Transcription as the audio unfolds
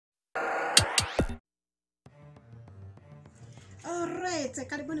Alright,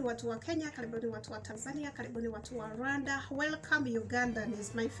 karibuni watu wa Kenya, karibuni watu wa Tanzania, karibuni watu wa Rwanda. Welcome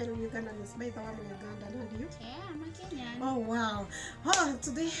Ugandans, my fellow Ugandans. By the way, I'm Ugandan, and you? Yeah, I'm a Kenyan. Oh wow. Oh,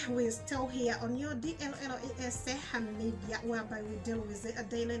 today we're still here on your DLLEAC media, whereby we deal with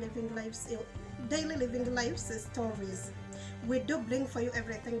daily living lives stories. We do bring for you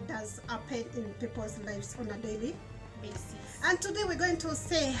everything does happen in people's lives on a daily basis. And today we're going to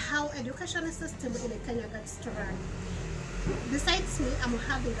say how education system in Kenya gets to run. Besides me, I'm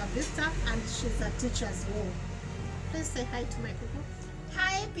having a visitor and she's a teacher as well. Please say hi to my people.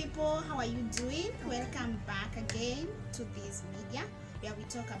 Hi people, how are you doing? Welcome back again to this media where we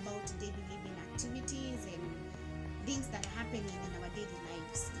talk about daily living activities and things that are happening in our daily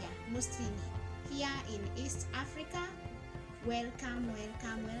lives. Yeah, mostly here in East Africa. Welcome,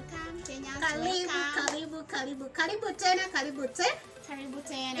 welcome, welcome. Kenyans, welcome. Karibu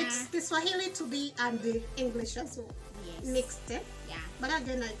tena. It's Kiswahili today and the English as well. Yes. Mixed, eh? Yeah. But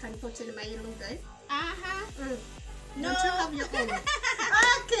again, I can put in my yellow guy. No. Don't you have your own?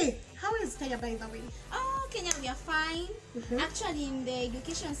 Okay. How is Kenya, by the way? Oh, Kenya, we are fine. Actually, in the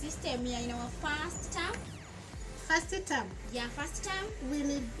education system, we are in our first term. First term? Yeah, first term. We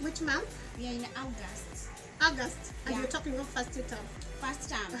need which month? We are in August. August. And yeah. you're talking of first term. First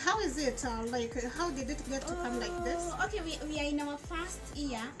term. How is it? How did it get to come like this? Okay, we are in our first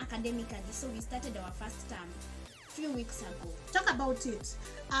year academically, so we started our first term a few weeks ago. Talk about it.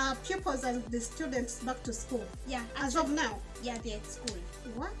 Pupils and the students back to school. Yeah. As of now? Yeah, they're at school.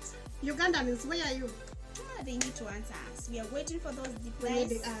 What? Ugandans, where are you? They need to answer us. We are waiting for those replies. We need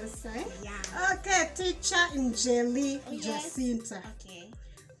the answer. Yeah. Okay, teacher Njeli Jacinta. Okay.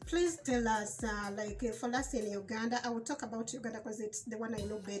 Please tell us, for us in Uganda, I will talk about Uganda because it's the one I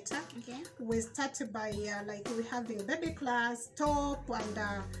know better. Okay. We started by, we having baby class, top, and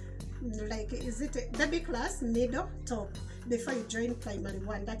is it baby class, middle, top, before you join primary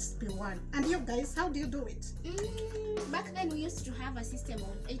one, that's P1. And you guys, how do you do it? Back then, we used to have a system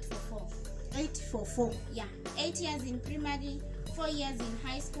of 844. 844? Yeah, 8 years in primary, 4 years in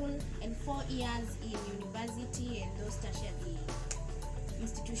high school, and 4 years in university and those tertiary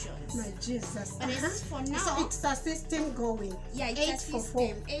institutions. My Jesus. But as for now, so it's a system going. Yeah, it's 844.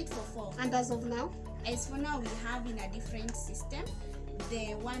 844. And as of now? As for now, we have in a different system.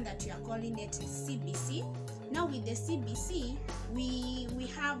 The one that you are calling it is CBC. Now with the CBC, we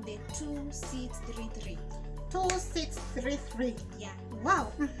have the 2633. 2633. Yeah.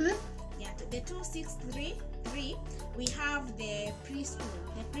 Wow. Yeah, the 2633. We have the preschool,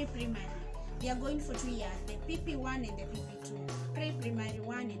 the pre-primary. They are going for 2 years, the PP1 and the PP2, pre-primary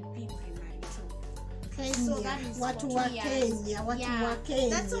 1 and pre-primary 2. Kenya. So that is Watu wa Kenya.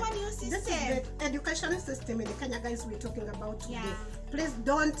 That's one new system. This is the education system in Kenya, guys, we're talking about today. Yeah. Please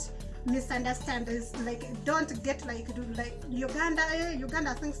don't misunderstand this. Don't get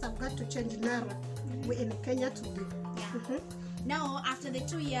Uganda thinks I've got to change Nara. We're in Kenya today. Yeah. Now, after the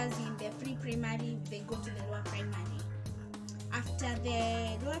 2 years in the pre-primary, they go to the lower primary. After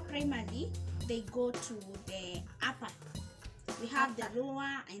the lower primary, they go to the upper. We have the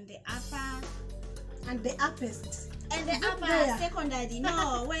lower and the upper. And the uppest. And the upper secondary.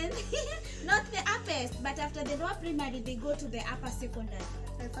 No, not the uppest, but after the lower primary, they go to the upper secondary.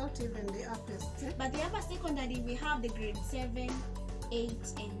 I thought even the uppest. But the upper secondary, we have the grade 7, 8,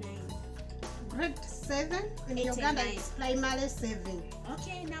 and 9. Grade 7? In Uganda, it's primary 7.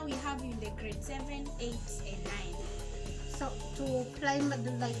 Okay, now we have in the grade 7, 8, and 9. So to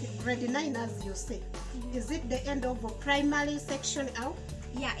primary, grade 9, as you say, is it the end of a primary section out?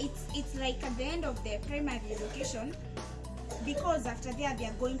 Yeah, it's like at the end of the primary education, because after there they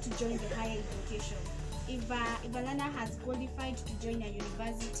are going to join the higher education. If a learner has qualified to join a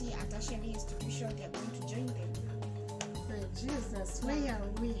university, a tertiary institution, they are going to join them. My Jesus, where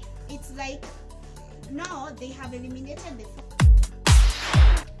are we? It's like now they have eliminated the